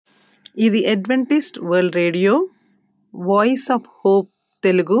ఇది Adventist world radio voice of hope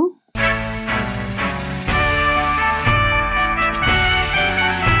Telugu.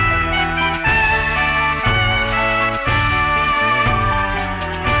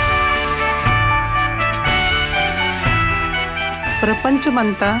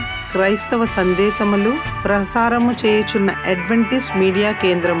 ప్రపంచమంతా క్రైస్తవ సందేశములు ప్రసారము చేయుచున్న అడ్వెంటిస్ట్ మీడియా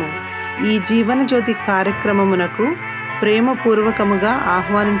కేంద్రము ఈ జీవనజ్యోతి కార్యక్రమమునకు ప్రేమపూర్వకముగా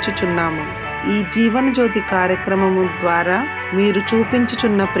ఆహ్వానించుచున్నాము. ఈ జీవనజ్యోతి కార్యక్రమము ద్వారా మీరు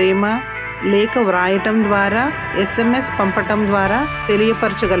చూపించుచున్న ప్రేమ లేఖ వ్రాయటం ద్వారా, SMS పంపటం ద్వారా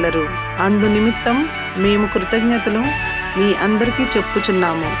తెలియపరచగలరు. అందు నిమిత్తం మేము కృతజ్ఞతలు మీ అందరికీ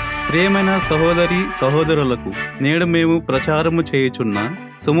చెప్పుచున్నాము. ప్రియమైన సహోదరి సహోదరులకు, నేడు మేము ప్రచారము చేయుచున్న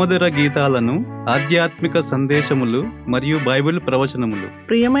సుమధుర గీతాలను, ఆధ్యాత్మిక సందేశములు మరియు బైబిల్ ప్రవచనములు.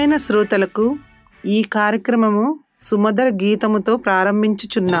 ప్రియమైన శ్రోతలకు ఈ కార్యక్రమము సుమధుర గీతముతో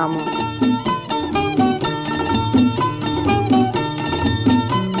ప్రారంభించుచున్నాము.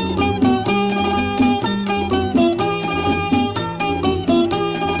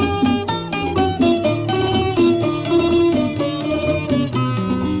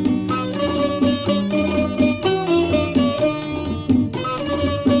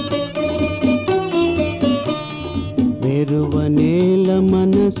 వెరువనేల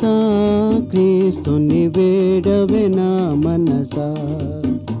మనసా క్రీస్తుని వేడవే నా మనసా,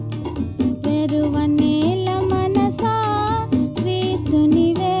 వెరువనేల మనసా క్రీస్తుని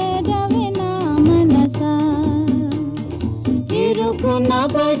వేడవే నా మనసా, ఇరుకున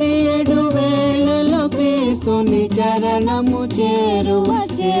పడి 7 వేళలో క్రీస్తుని చరణము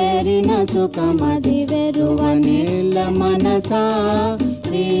చేరిన సుఖమది. వెరువనేల మనసా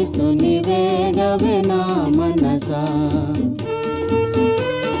క్రీస్తుని వేడవే నా మనసా.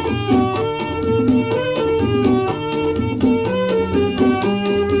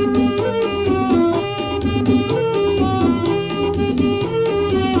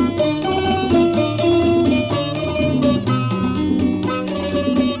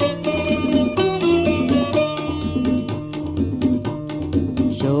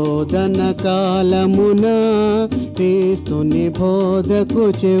 శోధన కాలమున క్రీస్తుని బోధకు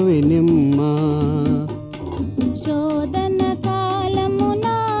చెవినిమ్మా, శోధన కాలమున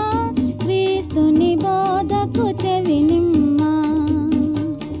క్రీస్తుని బోధకు చెవినిమ్మా.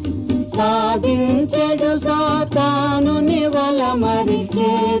 సాధించెడు సాతానుని వల మరి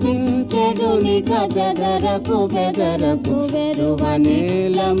ఛేదించెడు నిక బెదరకు.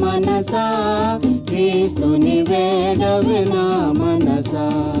 వెరువనేల మనసా క్రీస్తుని వేడవే నా మనసా.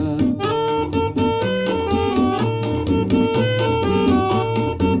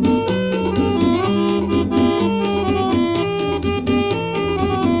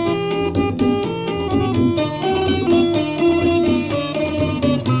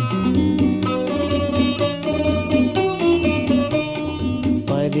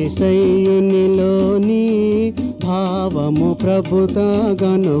 పరిసయ్యునిలోని భావము ప్రభుతా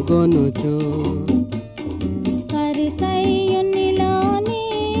గనుగొనుచు, పరిసయ్యునిలోని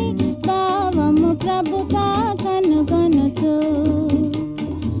భావము ప్రభుతా కనుగొనుచు.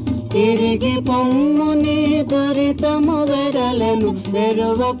 తిరిగి పొమ్ముని దురితము వెడలను,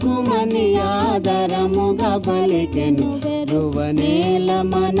 వెరువకుమని ఆదరముగా పలికెను. వెరువనేల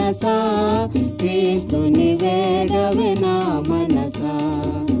మనసా క్రీస్తుని వేడవే నా మనసా.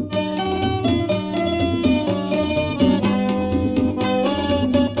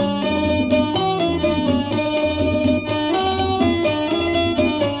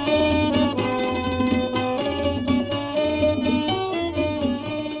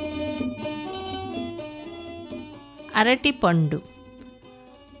 అరటిపండు.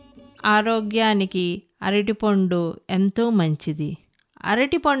 ఆరోగ్యానికి అరటిపండు ఎంతో మంచిది.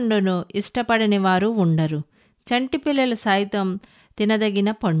 అరటిపండును ఇష్టపడని వారు ఉండరు. చంటి పిల్లలు సైతం తినదగిన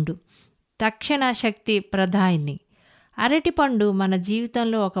పండు. తక్షణ శక్తి ప్రదాయిని. అరటిపండు మన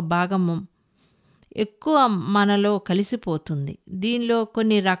జీవితంలో ఒక భాగము, ఎక్కువ మనలో కలిసిపోతుంది. దీనిలో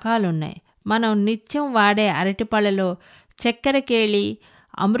కొన్ని రకాలున్నాయి. మనం నిత్యం వాడే అరటిపళ్ళలో చక్కెరకేళి,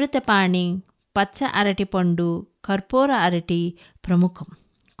 అమృతపాణి, పచ్చ అరటిపండు, కర్పూర అరటి ప్రముఖం.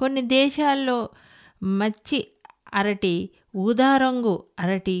 కొన్ని దేశాల్లో మచ్చి అరటి, ఊదారంగు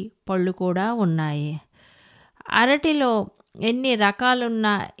అరటి పళ్ళు కూడా ఉన్నాయి. అరటిలో ఎన్ని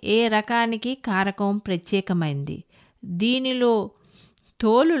రకాలున్నా ఏ రకానికి కారకం ప్రత్యేకమైంది. దీనిలో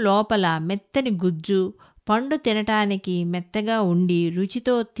తోలు లోపల మెత్తని గుజ్జు, పండు తినటానికి మెత్తగా ఉండి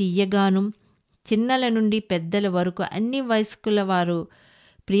రుచితో తీయగాను, చిన్నల నుండి పెద్దల వరకు అన్ని వయస్కుల వారు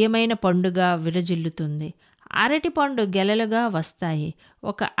ప్రియమైన పండుగ విరజిల్లుతుంది. అరటిపండు గెలలుగా వస్తాయి.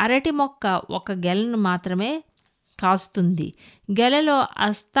 ఒక అరటి మొక్క ఒక గెలను మాత్రమే కాస్తుంది. గెలలో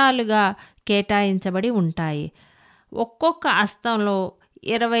హస్తాలుగా కేటాయించబడి ఉంటాయి. ఒక్కొక్క హస్తంలో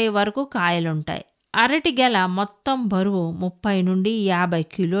 20 వరకు కాయలుంటాయి. అరటి గెల మొత్తం బరువు 30 నుండి 50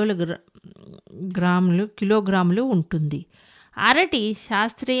 కిలోగ్రాములు ఉంటుంది. అరటి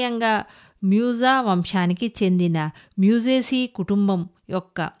శాస్త్రీయంగా మ్యూజా వంశానికి చెందిన మ్యూజేసీ కుటుంబం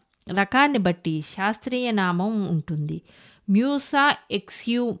యొక్క రకాన్ని బట్టి శాస్త్రీయ నామం ఉంటుంది. మ్యూసా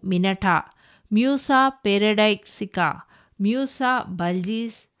ఎక్స్యూ మినటా, మ్యూసా పెరడైక్సికా, మ్యూసా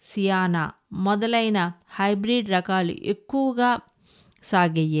బల్జీసియానా మొదలైన హైబ్రిడ్ రకాలు ఎక్కువగా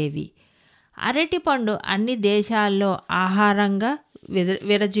సాగయ్యేవి. అరటిపండు అన్ని దేశాల్లో ఆహారంగా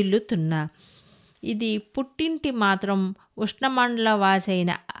విరజిల్లుతున్న ఇది పుట్టింటి మాత్రం ఉష్ణమండల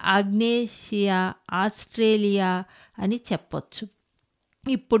వాసైన ఆగ్నేషియా, ఆస్ట్రేలియా అని చెప్పొచ్చు.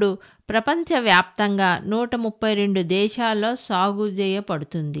 ఇప్పుడు ప్రపంచవ్యాప్తంగా 132 దేశాల్లో సాగు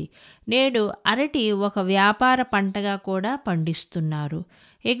చేయబడుతుంది. నేడు అరటి ఒక వ్యాపార పంటగా కూడా పండిస్తున్నారు.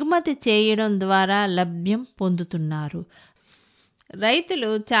 ఎగుమతి చేయడం ద్వారా లభ్యం పొందుతున్నారు. రైతులు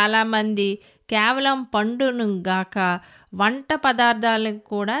చాలామంది కేవలం పండును గాక వంట పదార్థాలకు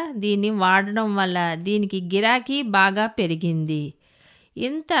కూడా దీన్ని వాడడం వల్ల దీనికి గిరాకీ బాగా పెరిగింది.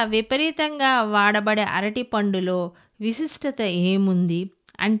 ఇంత విపరీతంగా వాడబడే అరటి పండులో విశిష్టత ఏముంది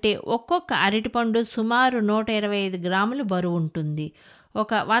అంటే ఒక్కొక్క అరటిపండు సుమారు 125 గ్రాములు బరువు ఉంటుంది.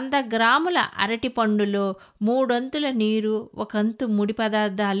 ఒక 100 గ్రాముల అరటిపండులో 3 వంతుల నీరు, 1 వంతు ముడి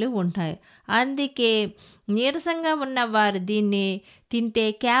పదార్థాలు ఉంటాయి. అందుకే నీరసంగా ఉన్న వారు దీన్ని తింటే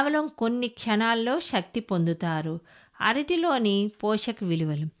కేవలం కొన్ని క్షణాల్లో శక్తి పొందుతారు. అరటిలోని పోషక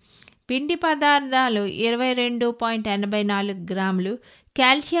విలువలు: పిండి పదార్థాలు 22.84 గ్రాములు,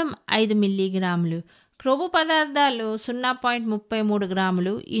 కాల్షియం 5 మిల్లీగ్రాములు, క్రొవ్వు పదార్థాలు 0.33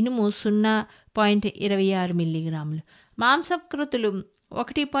 గ్రాములు, ఇనుము 0.26 మిల్లీగ్రాములు, మాంసకృతులు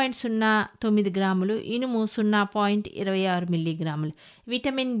 1.09 గ్రాములు, ఇనుము 0.26 మిల్లీగ్రాములు,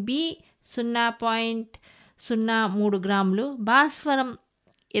 విటమిన్ బి 0.03 గ్రాములు, భాస్వరం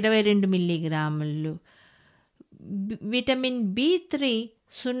 22 మిల్లీగ్రాములు, విటమిన్ బి3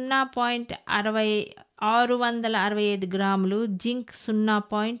 665 గ్రాములు, జింక్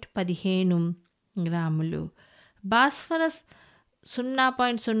 0.15 గ్రాములు, భాస్వరస్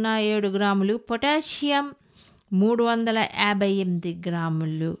 0.07 గ్రాములు, పొటాషియం 358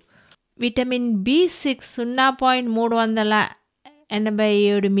 గ్రాములు, విటమిన్ బి6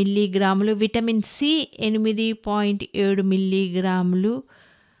 0.387 మిల్లీగ్రాములు, విటమిన్ సి 8.7 మిల్లీగ్రాములు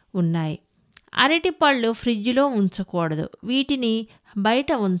ఉన్నాయి. అరటిపళ్ళు ఫ్రిడ్జ్లో ఉంచకూడదు. వీటిని బయట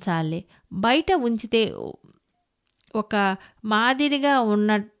ఉంచాలి. బయట ఉంచితే ఒక మాదిరిగా ఉన్న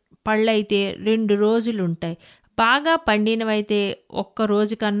పళ్ళైతే 2 రోజులు ఉంటాయి. బాగా పండినవైతే 1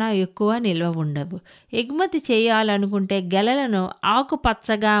 రోజు కన్నా ఎక్కువ నిల్వ ఉండవు. ఎగుమతి చేయాలనుకుంటే గెలలను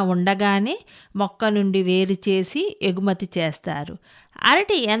ఆకుపచ్చగా ఉండగానే మొక్క నుండి వేరు చేసి ఎగుమతి చేస్తారు.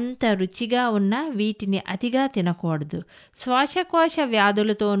 అరటి ఎంత రుచిగా ఉన్నా వీటిని అతిగా తినకూడదు. శ్వాసకోశ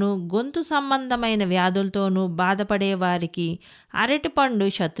వ్యాధులతోనూ గొంతు సంబంధమైన వ్యాధులతోనూ బాధపడే వారికి అరటిపండు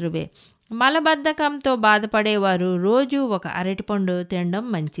శత్రువే. మలబద్ధకంతో బాధపడేవారు రోజు ఒక అరటిపండు తినడం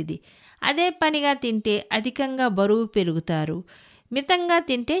మంచిది. అదే పనిగా తింటే అధికంగా బరువు పెరుగుతారు. మితంగా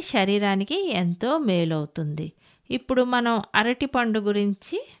తింటే శరీరానికి ఎంతో మేలవుతుంది. ఇప్పుడు మనం అరటిపండు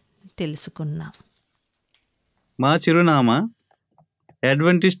గురించి తెలుసుకున్నాం. మా చిరునామా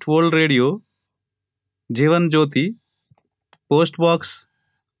Adventist world radio, Jeevan Jyoti, post box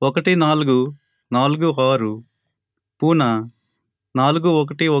 1446, Poona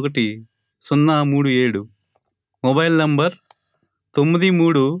 411037, mobile number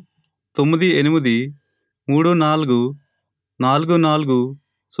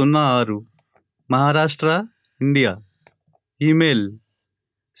 9398344406, Maharashtra, India. Email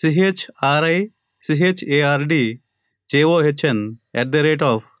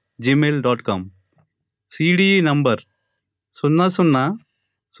CHRICHARDJOHN@gmail.com. CDE number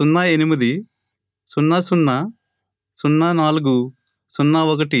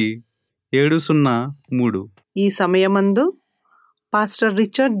 00080004017003. ఈ సమయమందు పాస్టర్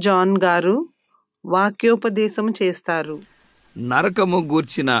రిచర్డ్ జాన్ గారు వాక్యోపదేశం చేస్తారు. నరకము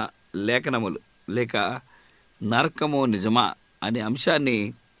గూర్చిన లేఖనములు లేక నరకము నిజమా అనే అంశాన్ని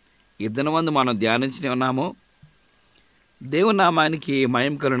ఈ దినమందు మనం ధ్యానించి ఉన్నాము. దేవునామానికి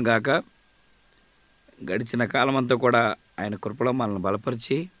మహిమ కలుగును గాక. గడిచిన కాలమంతా కూడా ఆయన కృపలో మనల్ని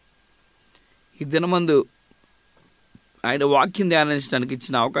బలపరిచి ఈ దినమందు ఆయన వాక్యం ధ్యానించడానికి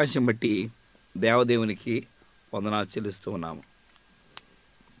ఇచ్చిన అవకాశం బట్టి దేవదేవునికి వందనాలు చెల్లిస్తూ ఉన్నాము.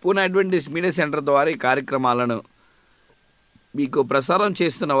 పూనా అడ్వెంటిస్ట్ మీడియా సెంటర్ ద్వారా ఈ కార్యక్రమాలను మీకు ప్రసారం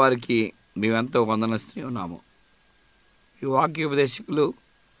చేస్తున్న వారికి మేమెంతో వందనస్తూ ఉన్నాము. ఈ వాక్యోపదేశకులు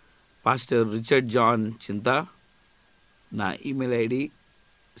పాస్టర్ రిచర్డ్ జాన్ చింత, నా ఈమెయిల్ ఐడి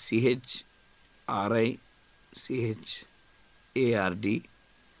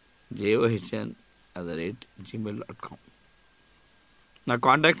CHRICHARDJOHN@gmail.com. నా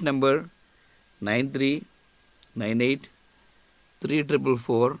కాంటాక్ట్ నెంబర్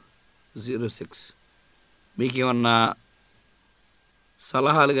 9398344406. మీకు ఏమన్నా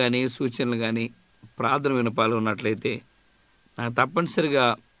సలహాలు కానీ సూచనలు కానీ ప్రార్థన వినపాలు ఉన్నట్లయితే నాకు తప్పనిసరిగా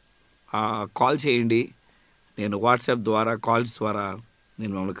కాల్ చేయండి. నేను వాట్సాప్ ద్వారా కాల్స్ ద్వారా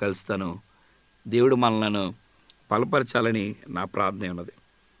నేను మిమ్మల్ని కలుస్తాను. దేవుడు మనలను బలపరచాలని నా ప్రార్థన ఉన్నది.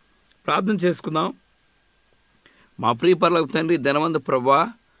 ప్రార్థన చేసుకుందాం. మా ప్రియ పరలోకపు తండ్రి, ధనవంత ప్రభువా,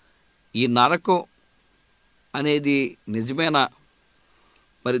 ఈ నరకం అనేది నిజమేనా?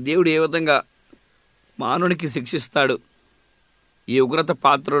 మరి దేవుడు ఏ విధంగా మానవునికి శిక్షిస్తాడు, ఈ ఉగ్రత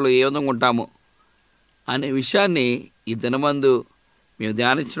పాత్రలో ఏ విధంగా ఉంటాము అనే విషయాన్ని ఈ దినమందు మేము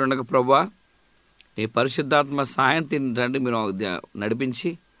ధ్యానించుండగా ప్రభువా, నీ పరిశుద్ధాత్మ సహాయం తండ్రి మీరు మాకు నడిపించి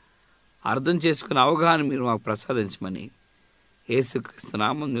అర్థం చేసుకునే అవగాహన మీరు మాకు ప్రసాదించమని యేసుక్రీస్తు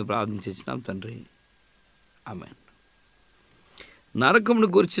నామం మేము ప్రార్థన చేసినాం తండ్రి, ఆమేన్. నరకమును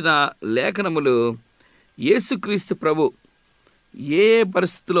గురించిన లేఖనములు యేసుక్రీస్తు ప్రభు ఏ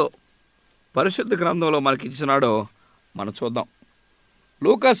పరిస్థితిలో పరిశుద్ధ గ్రంథంలో మనకి ఇచ్చినాడో మనం చూద్దాం.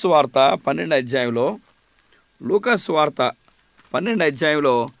 లూకాసు వార్త 12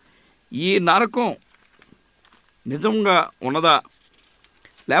 అధ్యాయంలో ఈ నరకం నిజంగా ఉన్నదా,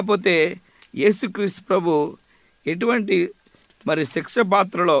 లేకపోతే యేసుక్రీస్తు ప్రభు ఎటువంటి మరి శిక్ష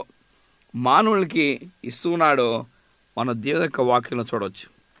పాత్రలో మానవులకి ఇస్తున్నాడో మన దేవుని యొక్క వాక్యంలో చూడవచ్చు.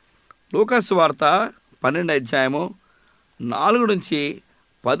 లూకాసు వార్త 12 అధ్యాయము 4 నుంచి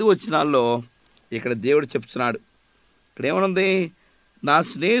 10 వచనాల్లో ఇక్కడ దేవుడు చెప్తున్నాడు. ఇక్కడ ఏమనుంది? నా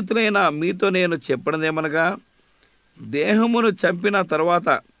స్నేహితులైన మీతో నేను చెప్పినదేమనగా, దేహమును చంపిన తర్వాత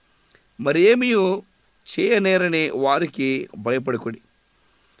మరేమీ చేయనేరని వారికి భయపడకుడి.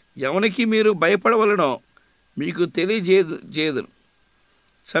 ఎవరికి మీరు భయపడవలనో మీకు తెలియజేయదు.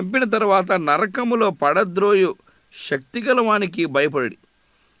 చంపిన తర్వాత నరకములో పడద్రోయు శక్తిగల వానికి భయపడి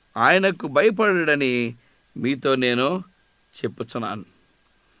ఆయనకు భయపడని మీతో నేను చెప్పుచున్నాను.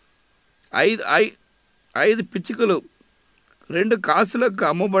 5 పిచ్చుకలు 2 కాసులకు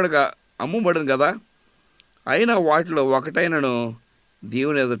అమ్ముబడను కదా, అయినా వాటిలో ఒకటైనను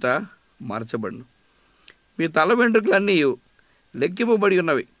దేవుని ఎదుట మార్చబడును. మీ తల వెంట్రుకలన్నీ లెక్కింపబడి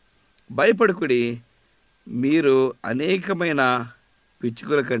ఉన్నవి. భయపడకుడి, మీరు అనేకమైన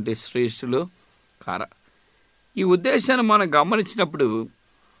పిచ్చుకల కంటే శ్రేష్ఠులు కారా. ఈ ఉద్దేశాన్ని మనం గమనించినప్పుడు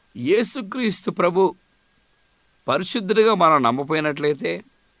యేసుక్రీస్తు ప్రభు పరిశుద్ధుడిగా మనం నమ్మపోయినట్లయితే,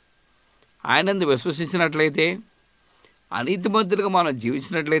 ఆయనందు విశ్వసించినట్లయితే, అనీతిమంతులుగా మనం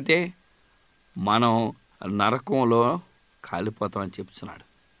జీవించినట్లయితే మనం నరకంలో కాలిపోతామని చెప్తున్నాడు.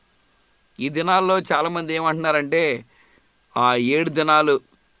 ఈ దినాల్లో చాలామంది ఏమంటున్నారంటే, ఆ 7 దినాలు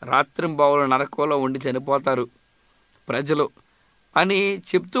రాత్రింబవలు నరకంలో ఉండి చనిపోతారు ప్రజలు అని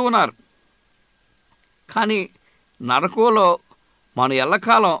చెప్తూ ఉన్నారు. కానీ నరకంలో మనం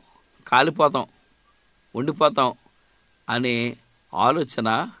ఎల్లకాలం కాలిపోతాం, ఉండిపోతాం అనే ఆలోచన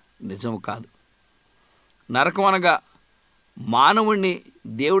నిజం కాదు. నరకం అనగా మానవుణ్ణి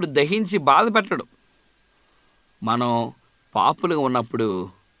దేవుడు దహించి బాధ పెట్టడు. మనం పాపులుగా ఉన్నప్పుడు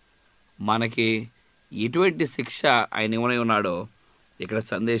మనకి ఎటువంటి శిక్ష ఆయన ఏమై ఉన్నాడో ఇక్కడ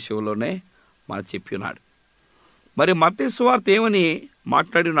సందేశంలోనే మనకు చెప్పి ఉన్నాడు. మరి మత్తయి సువార్త ఏమని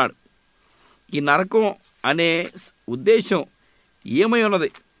మాట్లాడి ఉన్నాడు? ఈ నరకం అనే ఉద్దేశం ఏమై ఉన్నది,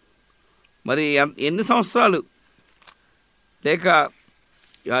 మరి ఎన్ని సంవత్సరాలు లేక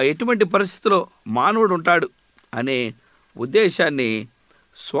ఎటువంటి పరిస్థితిలో మానవుడు ఉంటాడు అనే ఉద్దేశాన్ని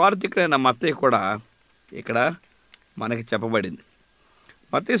స్వార్థికుడైన మత్తయి కూడా ఇక్కడ మనకి చెప్పబడింది.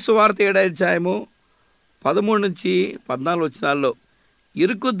 మత్తయి సువార్త 7వ అధ్యాయము 13 నుంచి 14 వచనాల్లో,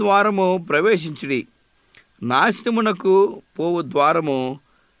 ఇరుకు ద్వారము ప్రవేశించుడి, నాశనమునకు పోవు ద్వారము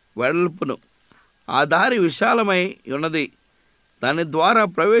వెడల్పును, ఆ దారి విశాలమై ఉన్నది, దాని ద్వారా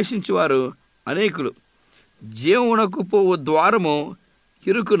ప్రవేశించువారు అనేకులు. జీవమునకు పోవు ద్వారము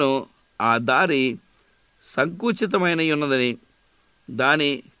ఇరుకును, ఆ దారి సంకుచితమైన ఉన్నదని దాని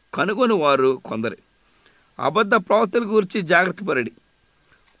కనుగొని వారు కొందరు. అబద్ధ ప్రవక్తల గురించి జాగ్రత్త పరడి,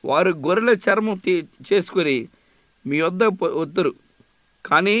 వారు గొర్రెల చర్మం చేసుకొని మీ వద్ద వద్దరు,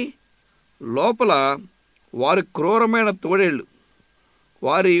 కానీ లోపల వారి క్రూరమైన తోడేళ్ళు.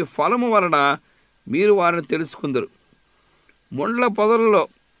 వారి ఫలము వలన మీరు వారిని తెలుసుకుందరు. ముండ్ల పొదలలో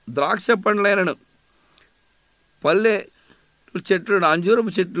ద్రాక్ష పండ్లైనను, పల్లె చెట్లు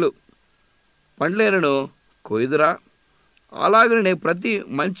అంజూరపు చెట్లు పండ్లైనను కొయ్దురా. అలాగనే ప్రతి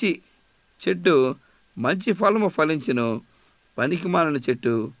మంచి చెట్టు మంచి ఫలము ఫలించును, పనికిమాలిన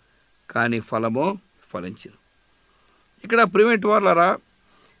చెట్టు కాని ఫలము ఫలించును. ఇక్కడ ప్రివేట్ వాళ్ళరా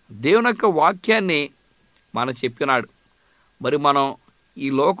దేవుని యొక్క వాక్యాన్ని మనం చెప్పినాడు. మరి మనం ఈ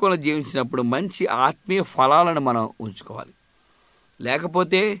లోకంలో జీవించినప్పుడు మంచి ఆత్మీయ ఫలాలను మనం ఉంచుకోవాలి.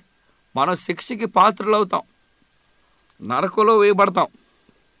 లేకపోతే మనం శిక్షకి పాత్రలు అవుతాం, నరకంలో వేయబడతాం,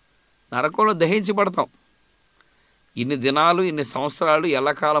 నరకంలో దహించబడతాం. ఇన్ని దినాలు ఇన్ని సంవత్సరాలు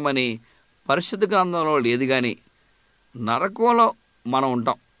ఎల్లకాలమని పరిశుద్ధ గ్రంథంలో లేదు, కానీ నరకంలో మనం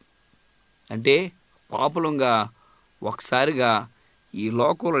ఉంటాం. అంటే పాపులంగా ఒకసారిగా ఈ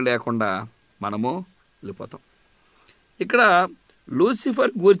లోకంలో లేకుండా మనము వెళ్ళిపోతాం. ఇక్కడ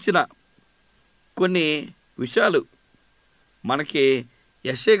లూసిఫర్ గూర్చిన కొన్ని విషయాలు మనకి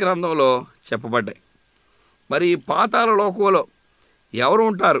యెషయా గ్రంథంలో చెప్పబడ్డాయి. మరి ఈ పాతాళ లోకంలో ఎవరు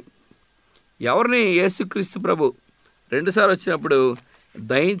ఉంటారు? ఎవరిని యేసుక్రీస్తు ప్రభు రెండుసార్లు వచ్చినప్పుడు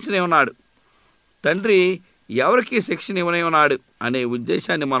దహించనే ఉన్నాడు, తండ్రి ఎవరికి శిక్షణ ఇవ్వనే ఉన్నాడు అనే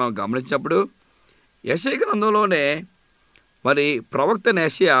ఉద్దేశాన్ని మనం గమనించినప్పుడు యెషయా గ్రంథంలోనే మరి ప్రవక్త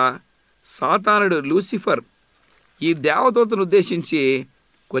యెషయా సాతానుడు లూసిఫర్ ఈ దేవదూతను ఉద్దేశించి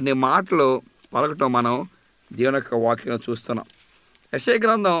కొన్ని మాటలు పలకటం మనం దేవుని యొక్క వాక్యం చూస్తున్నాం. యెషయా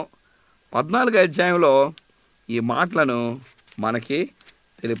గ్రంథం 14వ అధ్యాయంలో ఈ మాటలను మనకి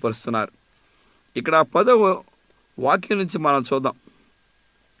తెలియపరుస్తున్నారు. ఇక్కడ 10వ వాక్యం నుంచి మనం చూద్దాం.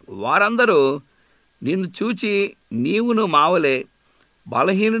 వారందరూ నిన్ను చూచి నీవును మావలే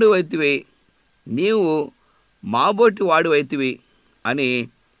బలహీనుడు అయితివి, నీవు మాబోటి వాడు అయితివి అని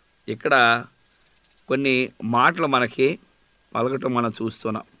ఇక్కడ కొన్ని మాటలు మనకి పలకటం మనం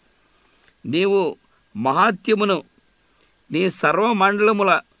చూస్తున్నాం. నీవు మహాత్యమును నీ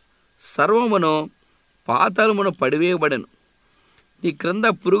సర్వమండలముల సర్వమును పాతాళమును పడివేయబడను, నీ క్రింద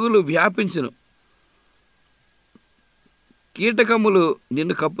పురుగులు వ్యాపించును, కీటకములు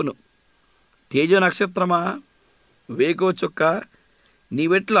నిన్ను కప్పును. తేజ నక్షత్రమా, వేకో చుక్క,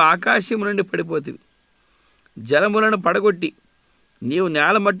 నీవెట్లు ఆకాశము నుండి పడిపోతివి. జలములను పడగొట్టి నీవు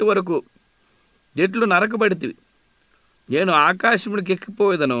నేల మట్టు వరకు చెట్లు నరకబడితివి. నేను ఆకాశమునికి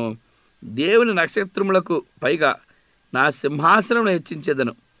ఎక్కిపోయేదను, దేవుని నక్షత్రములకు పైగా నా సింహాసనం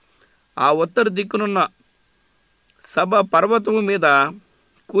హెచ్చించేదను. ఆ ఉత్తర దిక్కునున్న సభ పర్వతము మీద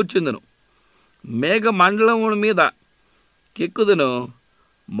కూర్చుందును, మేఘ మండలము మీద కెక్కుదును,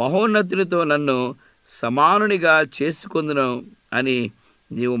 మహోన్నతునితో నన్ను సమానునిగా చేసుకుందును అని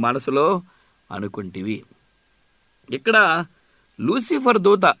నీవు మనసులో అనుకుంటివి. ఇక్కడ లూసిఫర్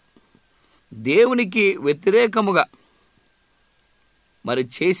దూత దేవునికి వ్యతిరేకముగా మరి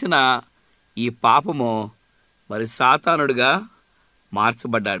చేసిన ఈ పాపము మరి సాతానుడిగా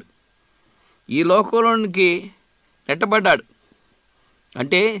మార్చబడ్డాడు, ఈ లోకంలోనికి నెట్టబడ్డాడు.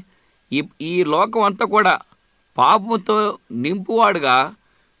 అంటే ఈ లోకం అంతా కూడా పాపముతో నింపువాడుగా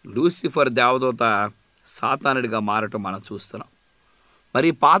లూసిఫర్ దేవదూత సాతానుడిగా మారటం మనం చూస్తున్నాం. మరి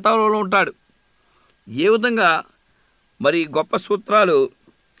పాతాళంలో ఉంటాడు. ఏ విధంగా మరి గొప్ప సూత్రాలు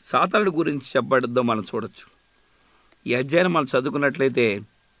సాతానుడి గురించి చెప్పబడ్డదో మనం చూడొచ్చు. ఈ అధ్యాయం మనం చదువుకున్నట్లయితే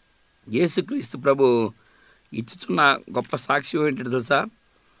యేసుక్రీస్తు ప్రభు ఇచ్చుచున్న గొప్ప సాక్ష్యం ఏంటంటే తెలుసా?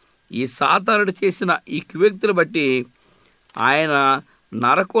 ఈ సాతానుడు చేసిన ఈ కువ్యక్తులు బట్టి ఆయన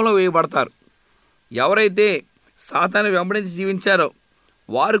నరకంలో వేయబడతారు. ఎవరైతే సాతాను వెంబడించి జీవించారో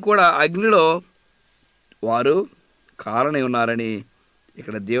వారు కూడా అగ్నిలో వారు కారణమై ఉన్నారని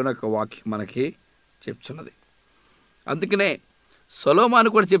ఇక్కడ దేవుని యొక్క వాక్యం మనకి చెప్తున్నది. అందుకనే సొలొమోను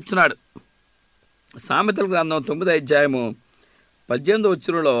కూడా చెప్తున్నాడు. సామెతల గ్రంథం 9వ అధ్యాయము 18వ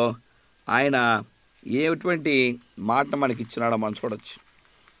వచనంలో ఆయన ఎటువంటి మాట మనకి ఇచ్చినాడో మనం చూడవచ్చు.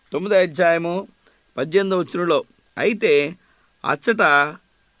 9వ అధ్యాయము 18వ వచనంలో, అయితే అచ్చట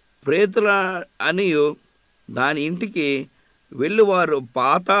ప్రేతుల అనియు దాని ఇంటికి వెళ్ళువారు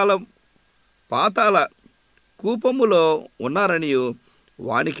పాతాళ కూపములో ఉన్నారనియు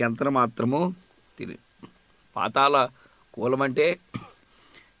వానికి ఎంత మాత్రము తెలియదు. పాతాళ కూలమంటే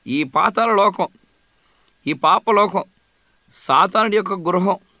ఈ పాతాళ లోకం, ఈ పాపలోకం, సాతానుడి యొక్క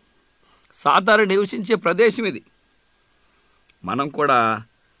గృహం, సాతాను నివసించే ప్రదేశం ఇది. మనం కూడా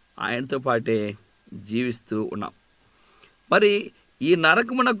ఆయనతో పాటే జీవిస్తూ ఉన్నాం. మరి ఈ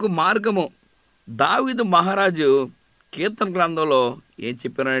నరకమునకు మార్గము దావీదు మహారాజు కీర్తన గ్రంథంలో ఏం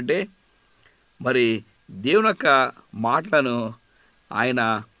చెప్పారంటే మరి దేవుని యొక్క మాటలను ఆయన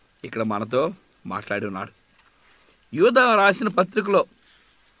ఇక్కడ మనతో మాట్లాడి ఉన్నాడు. యూదా రాసిన పత్రికలో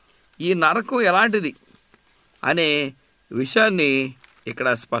ఈ నరకం ఎలాంటిది అనే విషయాన్ని ఇక్కడ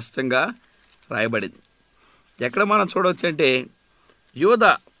స్పష్టంగా రాయబడింది. ఎక్కడ మనం చూడవచ్చు అంటే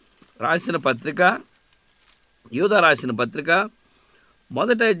యూదా రాసిన పత్రిక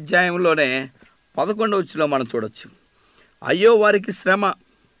మొదటి అధ్యాయంలోనే 11వ వచనంలో మనం చూడవచ్చు. అయ్యో వారికి శ్రమ,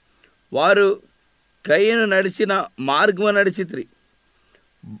 వారు కయ్యను నడిచిన మార్గము నడిచితిరి,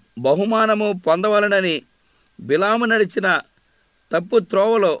 బహుమానము పొందవలనని బిలాము నడిచిన తప్పు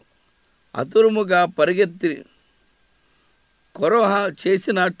త్రోవలో అతురుముగా పరిగెత్తి కొరోహ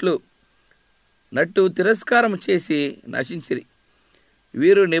చేసినట్లు తిరస్కారం చేసి నశించిరి.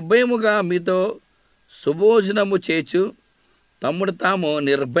 వీరు నిర్భయముగా మీతో సుభోజనము చేచు తమ్ముడు తాము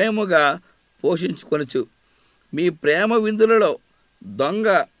నిర్భయముగా పోషించుకొనుచు మీ ప్రేమ విందులలో దొంగ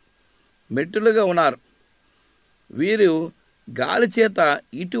మెట్టులుగా ఉన్నారు. వీరు గాలి చేత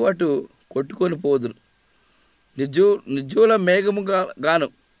ఇటు అటు కొట్టుకొని పోదురు. నిర్జూల మేఘముగా గాను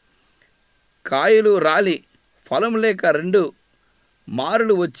కాయలు రాలి ఫలం లేక 2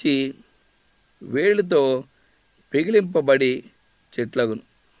 మారులు వచ్చి వేళ్ళతో పిగిలింపబడి చెట్లగును.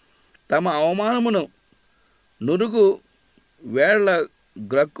 తమ అవమానమును నురుగు వేళ్ల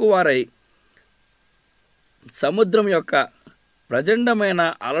గ్రక్కువారై సముద్రం యొక్క ప్రచండమైన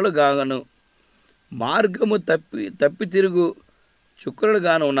అలలుగాను మార్గము తప్పి తిరుగు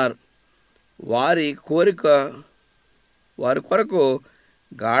చుక్కలుగాను ఉన్నారు. వారి కొరకు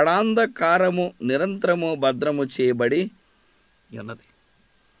గాఢాంధకారము నిరంతరము భద్రము చేయబడి ఉన్నది.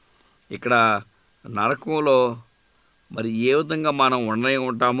 ఇక్కడ నరకంలో మరి ఏ విధంగా మనం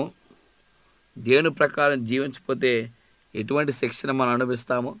ఉంటాము, దేవుని ప్రకారం జీవించకపోతే ఎటువంటి శిక్షణ మనం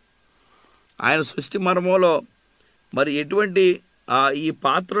అనుభవిస్తాము, ఆయన సృష్టి మర్మంలో మరి ఎటువంటి ఈ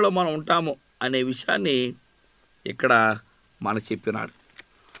పాత్రలో మనం ఉంటాము అనే విషయాన్ని ఇక్కడ మనకు చెప్పినాడు.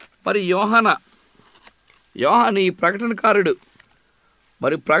 మరి యోహాను ఈ ప్రకటనకారుడు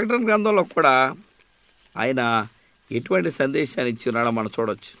మరి ప్రకటన గ్రంథంలో కూడా ఆయన ఎటువంటి సందేశాన్ని ఇచ్చినాడో మనం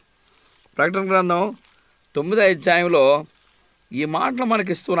చూడవచ్చు. ప్రకటన గ్రంథం 9వ అధ్యాయంలో ఈ మాటలు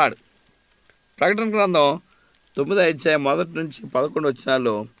మనకి ఇస్తున్నాడు. ప్రకటన గ్రంథం 9వ అధ్యాయం 1 నుంచి 11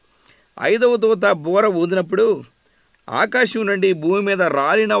 వచనాల్లో 5వ దూత బూర ఊదినప్పుడు ఆకాశం నుండి భూమి మీద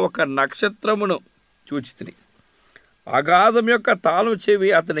రాలిన ఒక నక్షత్రమును చూచితిని. అగాధం యొక్క తాళం చెవి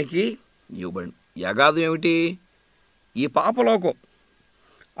అతనికి ఇవ్వబడింది. ఈ అగాధం ఏమిటి? ఈ పాపలోకం.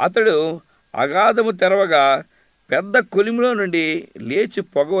 అతడు అగాధము తెరవగా పెద్ద కొలిమిలో నుండి లేచి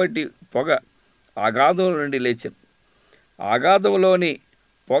పొగ అగాధంలో నుండి లేచింది. అగాధంలోని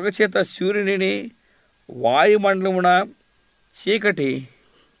పొగ చేత సూర్యునిని వాయుమండలమున చీకటి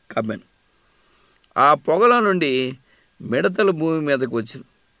కమ్మెను. ఆ పొగలో నుండి మిడతలు భూమి మీదకు వచ్చింది.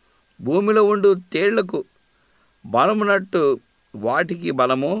 భూమిలో ఉండు తేళ్లకు బలమునట్టు వాటికి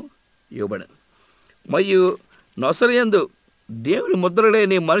బలము ఇవ్వబడింది. మరియు నొసరయందు దేవుని ముద్ర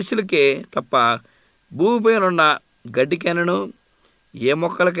లేని మనుషులకే తప్ప భూమిపైన ఉన్న గడ్డికైనను ఏ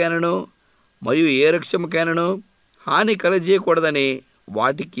మొక్కలకైనను మరియు ఏ వృక్షముకైనను హాని కలగజేయకూడదని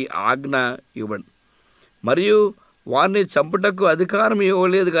వాటికి ఆజ్ఞ ఇవ్వండి. మరియు వారిని చంపుటకు అధికారం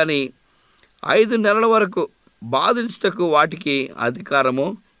ఇవ్వలేదు, కానీ 5 నెలల వరకు బాధించుటకు వాటికి అధికారము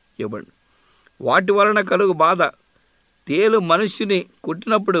ఇవ్వండి. వాటి వలన కలుగు బాధ తేలు మనుష్యుని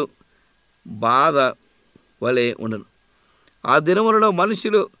కుట్టినప్పుడు బాధ వలె ఉండను. ఆ దినములలో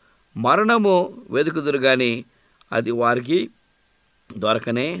మనుషులు మరణము వెతుకుదురు, కానీ అది వారికి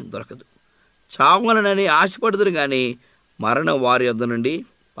దొరకదు. చావనని ఆశపడుదురు, కానీ మరణం వారి యొద్ద నుండి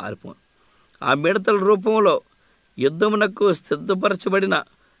పారిపోను. ఆ మిడతల రూపంలో యుద్ధమునకు సిద్ధపరచబడిన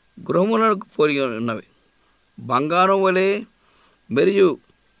గృహమునకు పోలి ఉన్నవి. బంగారం వలె మరియు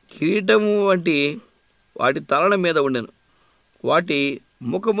కిరీటము వంటి వాటి తలల మీద ఉండెను. వాటి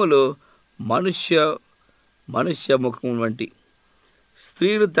ముఖములు మనుష్య ముఖము వంటి,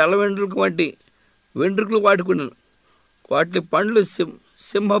 స్త్రీలు తెల్ల వెంట్రుకలు వాటికి ఉండెను. వాటి పండ్లు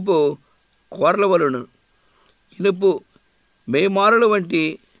సింహపు కోరల వలెను, ఇనుపు మేమారుల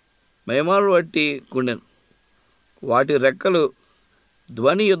వంటి కుండెను. వాటి రెక్కలు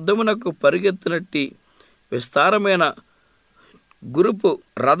ధ్వని యుద్ధమునకు పరిగెత్తినట్టి విస్తారమైన గురుపు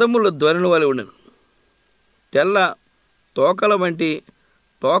రథముల ధ్వనుల వలె ఉండెను. తెల్ల తోకల వంటి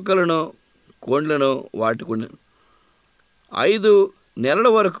తోకలను కోండ్లను వాటికి ఉండెను. 5 నెలల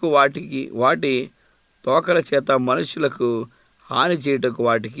వరకు వాటి తోకల చేత మనుషులకు హాని చేయుటకు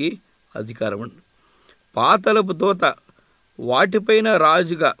వాటికి అధికారం ఉండదు. పాతలపు దూత వాటిపైన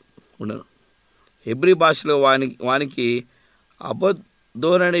రాజుగా ఉండను. హెబ్రీ భాషలో వానికి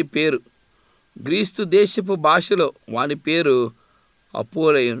అబద్దోనని పేరు. గ్రీస్తు దేశపు భాషలో వాని పేరు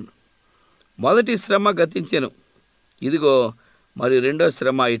అపోలయును. మొదటి శ్రమ గతించెను, ఇదిగో మరి 2వ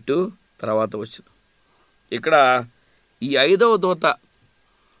శ్రమ ఇటు తర్వాత వచ్చును. ఇక్కడ ఈ 5వ దూత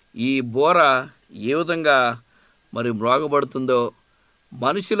ఈ బోర ఏ విధంగా మరి మ్రోగబడుతుందో,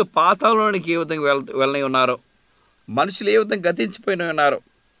 మనుషులు పాతాళంలోనికి ఏ విధంగా వెళ్ళని ఉన్నారో, మనుషులు ఏ విధంగా గతించిపోయిన ఉన్నారో,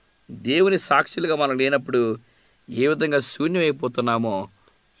 దేవుని సాక్షులుగా మనం లేనప్పుడు ఏ విధంగా శూన్యమైపోతున్నామో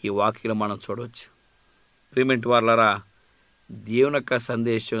ఈ వాక్యంలో మనం చూడవచ్చు. ప్రియమైన వారలారా, దేవుని యొక్క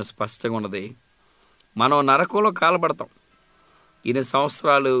సందేశం స్పష్టంగా ఉన్నది. మనం నరకంలో కాలబడతాం. 8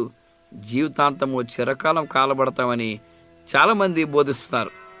 సంవత్సరాలు జీవితాంతము చిరకాలం కాలబడతామని చాలామంది బోధిస్తున్నారు.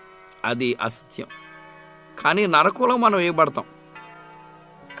 అది అసత్యం. కానీ నరకంలో మనం వేయబడతాం.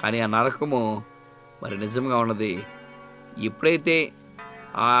 కానీ ఆ నరకము మరి నిజంగా ఉన్నది. ఎప్పుడైతే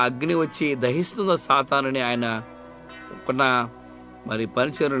ఆ అగ్ని వచ్చి దహిస్తుందో సాతానుని, ఆయన ఉన్న మరి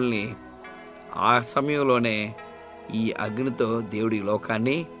పరిచరుల్ని, ఆ సమయంలోనే ఈ అగ్నితో దేవుడి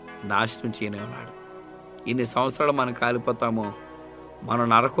లోకాన్ని నాశనం చేయనే ఉన్నాడు. ఇన్ని సంవత్సరాలు మనం కాలిపోతాము, మనం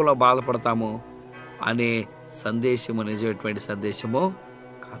నరకంలో బాధపడతాము అనే సందేశము నిజమైనటువంటి సందేశము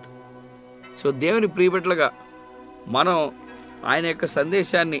కాదు. సో దేవుని ప్రియబిడ్డలుగా మనం ఆయన యొక్క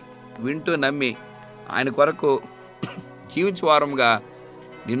సందేశాన్ని వింటూ నమ్మి ఆయన కొరకు జీవించే వారంగా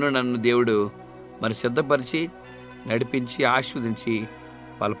నిన్ను నన్ను దేవుడు మరి సిద్ధపరిచి నడిపించి ఆశీర్వదించి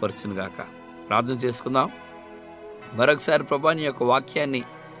బలపరచునుగాక. ప్రార్థన చేసుకుందాం. మరొకసారి ప్రభా, నీ యొక్క వాక్యాన్ని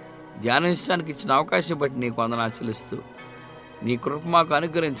ధ్యానించడానికి ఇచ్చిన అవకాశం బట్టి నీకు వందనాలు చెల్లిస్తూ, నీ కృప మాకు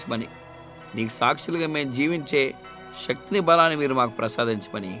అనుగ్రహించమని, నీకు సాక్షులుగా మేము జీవించే శక్తిని బలాన్ని మీరు మాకు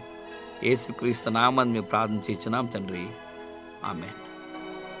ప్రసాదించమని యేసుక్రీస్తు నామాన్ని మేము ప్రార్థన చేస్తున్నాం తండ్రి. ఆమేన్.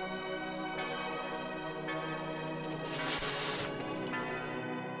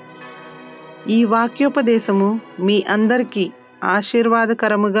 ఈ వాక్యోపదేశము మీ అందరికీ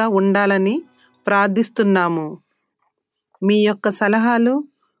ఆశీర్వాదకరముగా ఉండాలని ప్రార్థిస్తున్నాము. మీ యొక్క సలహాలు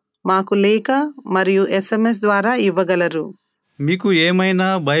మాకు లేఖ మరియు SMS ద్వారా ఇవ్వగలరు. మీకు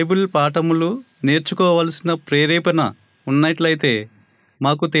ఏమైనా బైబిల్ పాఠములు నేర్చుకోవలసిన ప్రేరేపణ ఉన్నట్లయితే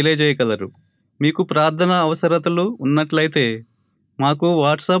మాకు తెలియజేయగలరు. మీకు ప్రార్థన అవసరతలు ఉన్నట్లయితే మాకు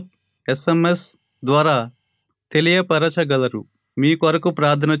వాట్సాప్, SMS ద్వారా తెలియపరచగలరు. మీ కొరకు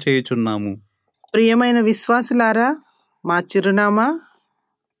ప్రార్థన చేయుచున్నాము. ప్రియమైన విశ్వాసులారా, మా చిరునామా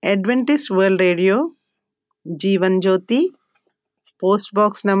Adventist world radio, Jeevan Jyoti, post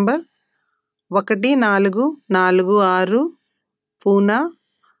box number 1446, Poona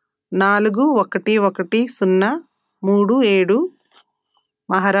 411037,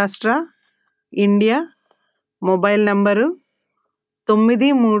 Maharashtra, India. Mobile number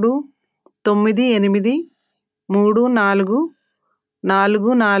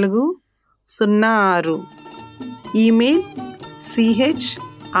 9338344406. Email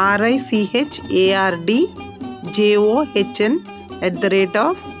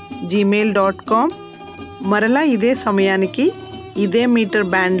CHRICHARDJOHN@gmail.com. మరలా ఇదే సమయానికి ఇదే మీటర్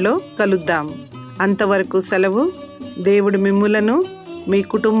బ్యాండ్లో కలుద్దాం. అంతవరకు సెలవు. దేవుడు మిమ్ములను మీ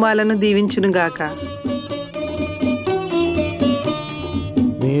కుటుంబాలను దీవించునుగాక.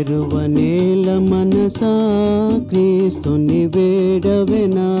 వెరువనేల మనసా, క్రీస్తుని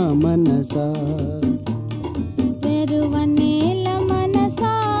వేడవెనా మనసా. వెరువనేల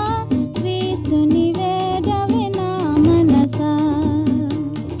మనసా, క్రీస్తుని వేడవెనా మనసా.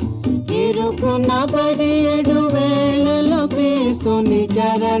 ఇరుకున పడి ఏడు వేళలో క్రీస్తుని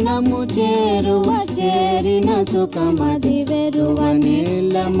చరణము చేరిన సుఖమది.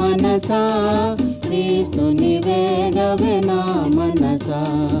 వెరువనేల మనసా, క్రీస్తుని వేడవెనా మనసా.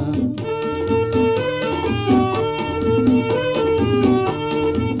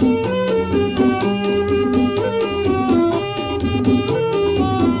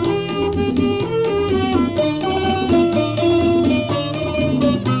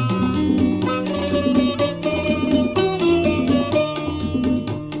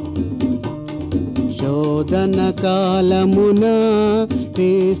 శోధన కాలమున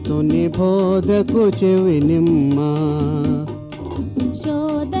క్రీస్తుని బోధకు చెవినిమ్మా.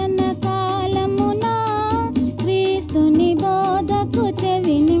 శోధన కాలమున క్రీస్తుని బోధకు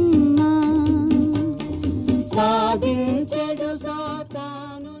చెవినిమ్మా. సాధించ